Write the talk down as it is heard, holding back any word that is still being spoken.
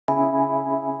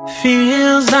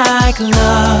Feels like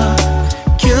love.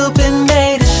 Cupid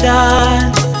made a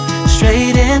shot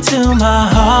straight into my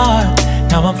heart.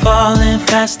 Now I'm falling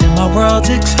fast and my world's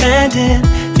expanding.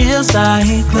 Feels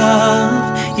like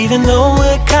love. Even though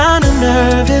we're kinda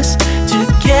nervous,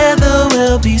 together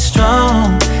we'll be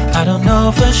strong. I don't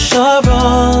know for sure,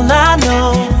 all I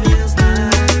know.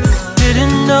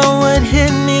 Didn't know what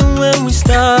hit me when we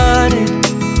started.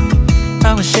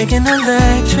 I was shaking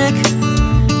electric,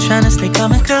 trying to stay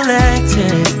calm and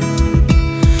collected.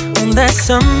 On that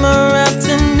summer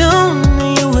afternoon,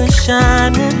 you were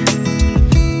shining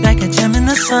like a gem in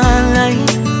the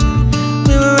sunlight.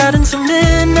 We were out until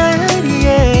midnight,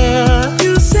 yeah.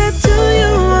 You said, do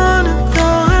you wanna go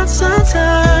out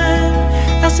sometime?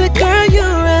 I said, girl, you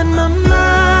read my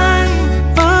mind.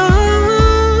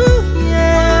 Oh,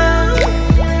 yeah.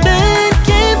 Then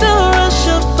came the rush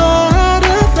of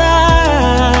butterflies,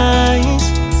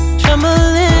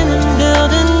 trembling and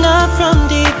building up from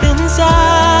deep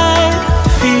inside.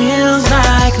 Feels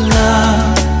like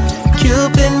love.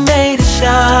 Cupid made a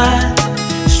shot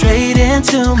straight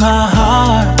into my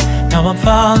heart. Now I'm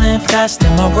falling fast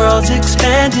and my world's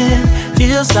expanding.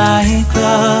 Feels like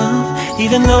love.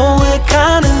 Even though we're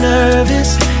kinda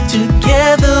nervous,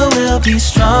 together we'll be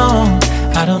strong.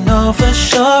 I don't know for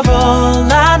sure, all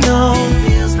I know.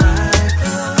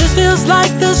 This feels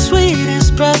like the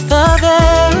sweetest breath of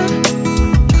air.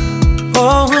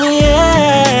 Oh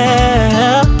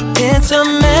yeah, it's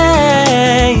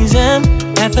amazing.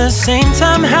 At the same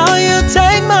time, how you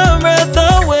take my breath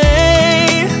away.